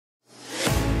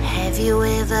you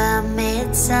ever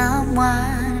met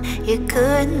someone you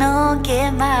could not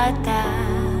get mad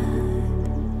at?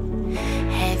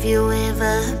 Have you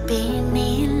ever been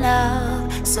in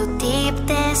love so deep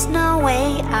there's no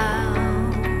way out?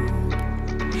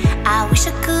 I wish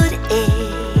I could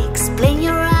explain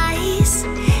your eyes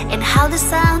and how the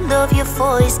sound of your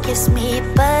voice gives me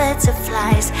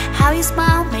butterflies. How your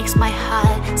smile makes my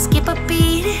heart skip a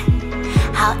beat.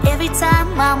 How every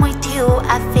time I'm with you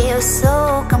I feel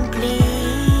so complete.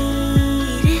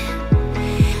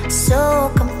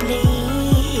 So complete.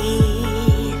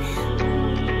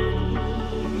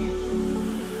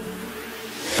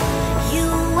 You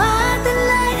are the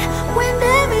light when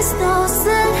there is no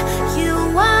sun. You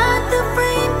are the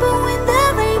rainbow when the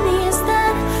rain is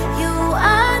done. You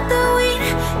are the wind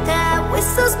that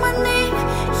whistles my name.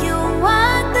 You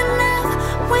are the love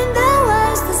when the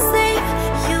world's the same.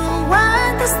 You are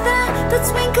the star that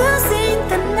twinkles in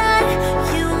the night.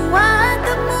 You are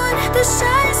the moon that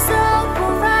shines so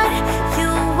bright.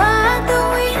 You are the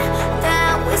wind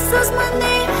that whistles my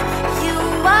name. You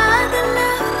are the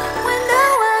love when the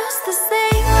world's the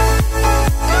same.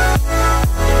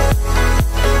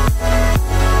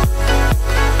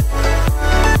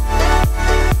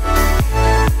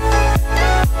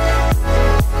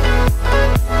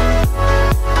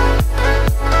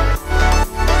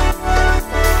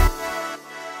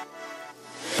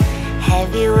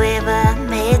 Have you ever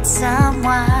met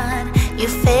someone you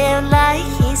felt like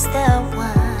he's the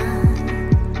one?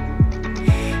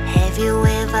 Have you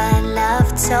ever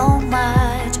loved so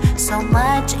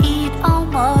much it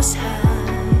almost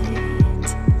hurt?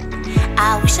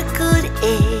 I wish I could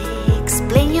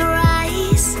explain your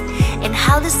eyes and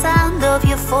how the sound of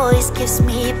your voice gives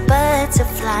me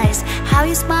butterflies. How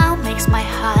your smile makes my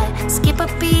heart skip a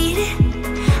beat.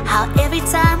 How every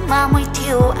time I'm with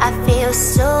you I feel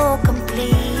so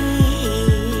complete.